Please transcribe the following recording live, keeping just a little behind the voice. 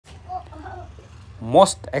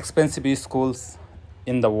Most expensive schools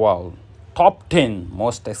in the world. Top 10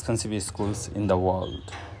 most expensive schools in the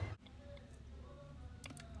world.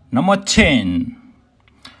 Number 10.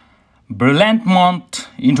 Brillantmont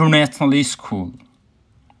International School.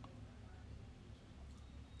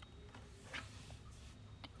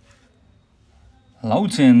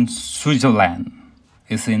 Lausanne, Switzerland.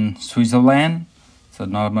 Is in Switzerland. So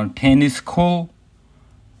number 10 school.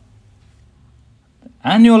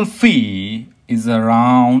 Annual fee is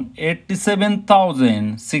around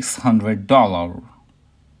 $87,600.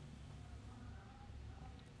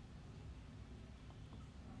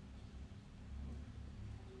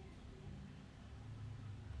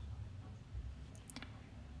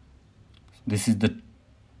 This is the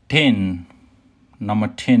number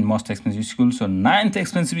 10 most expensive schools. So 9th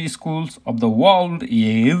expensive schools of the world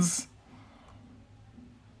is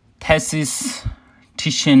TASIS,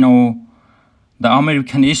 Ticino, the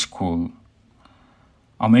American school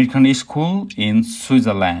in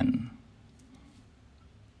Switzerland.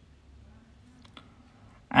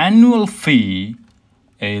 Annual fee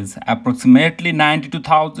is approximately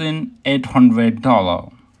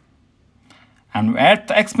 $92,800. And at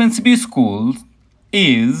the expensive school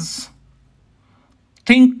is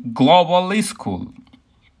Think Global School.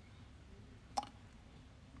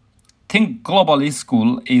 Think Global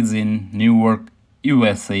School is in Newark,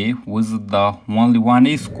 USA, with the only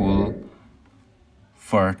one school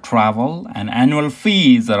for travel, and annual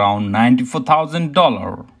fee is around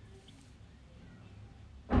 $94,000.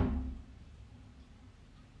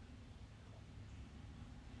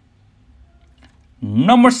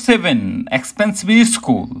 Number 7 expensive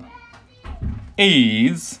school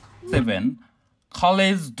is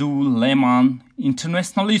Collège du Léman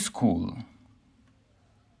International School.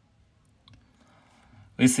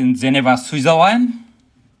 It's in Geneva, Switzerland.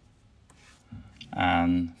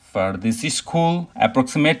 And for this school,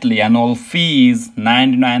 approximately annual fee is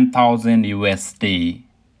 $99,000 USD.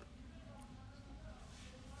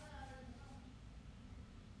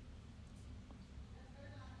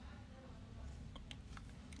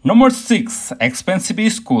 Number 6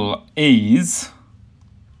 expensive school is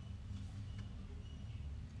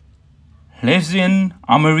Leysin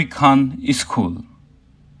American School.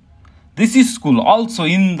 This is school also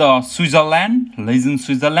in the Switzerland, Leysin,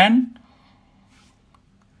 Switzerland.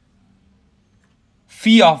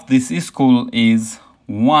 Fee of this school is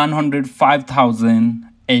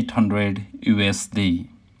 $105,800 USD.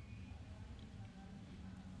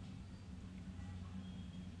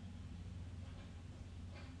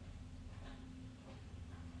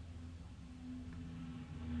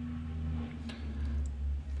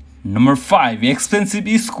 Number 5 expensive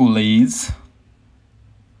school is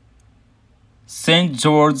St.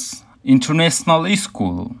 George's International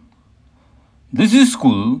School. This is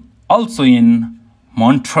school also in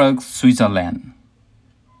Mountrux, Switzerland.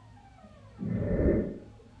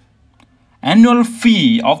 Annual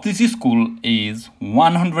fee of this school is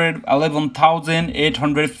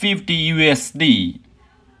 $111,850 USD.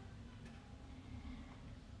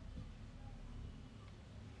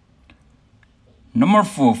 Number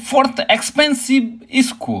 4 fourth expensive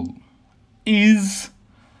school is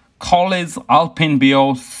Collège Alpin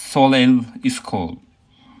Beau Soleil School.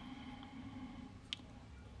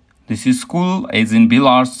 This school is in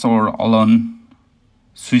Villars-sur-Ollon,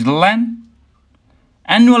 Switzerland.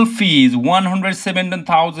 Annual fee is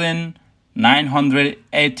 $117,980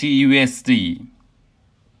 USD.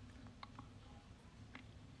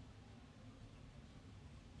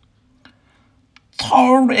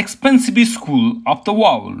 Third expensive school of the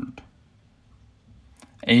world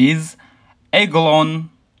is Aiglon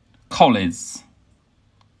College.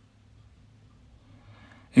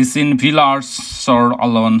 It's in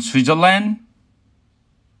Villars-sur-Ollon, Switzerland.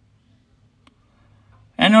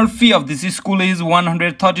 Annual fee of this school is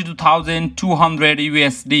 $132,200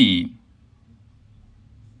 USD.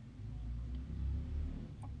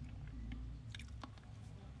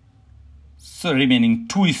 So remaining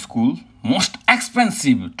two schools, most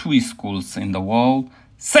expensive two schools in the world.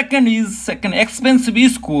 Second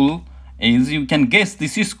expensive school is, you can guess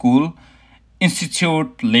this school,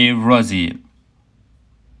 Institut Le Rosey.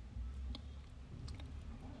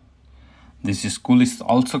 This school is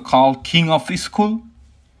also called King of School,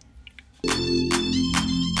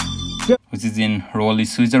 which is in Rolle,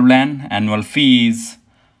 Switzerland. Annual fee is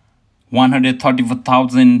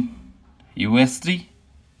 $134,000 USD.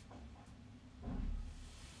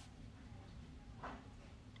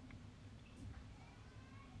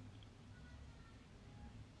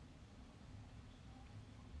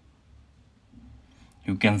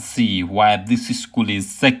 You can see why this school is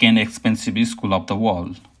second expensive school of the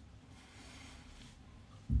world.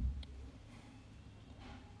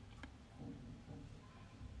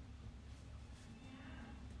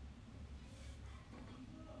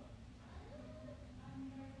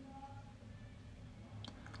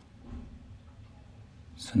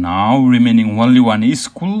 So now remaining only one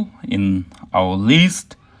school in our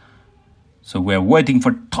list. So we are waiting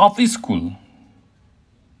for top school.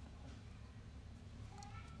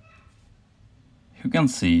 You can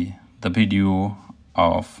see the video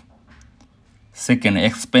of second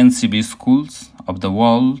expensive schools of the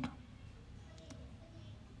world.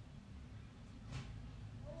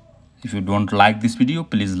 If you don't like this video,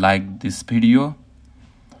 please like this video.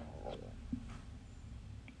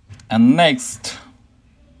 And next,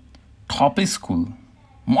 top school,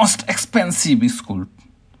 most expensive school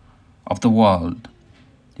of the world.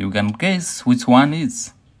 You can guess which one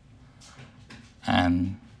is.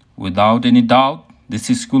 And without any doubt, this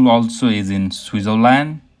school also is in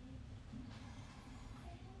Switzerland.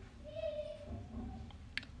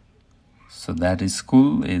 So that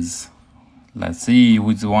school is, let's see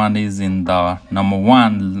which one is in the number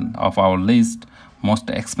one of our list, most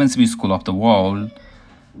expensive school of the world.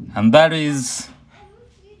 And that is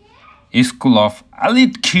a school of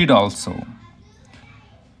elite kid also.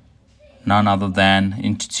 None other than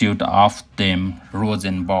Institut of Le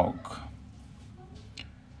Rosenberg.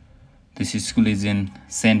 This school is in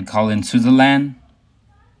St. Gallen, Switzerland.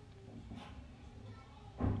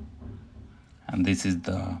 And this is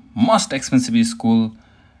the most expensive school.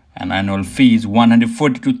 And annual fee is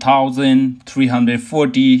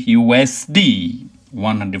 142,340 USD.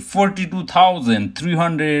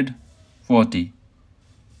 142,340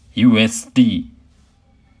 USD.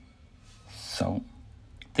 So,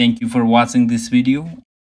 thank you for watching this video.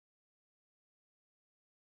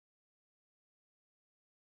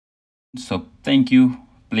 So, thank you.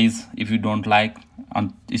 Please, if you don't like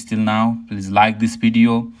still now, please like this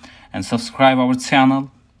video and subscribe our channel.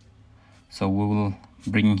 So, we will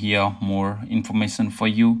bring here more information for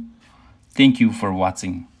you. Thank you for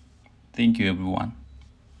watching. Thank you, everyone.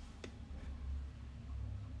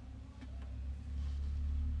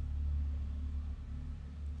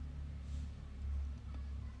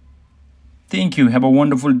 Thank you. Have a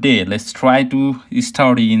wonderful day. Let's try to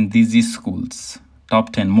study in these schools.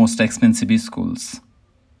 Top 10 most expensive schools.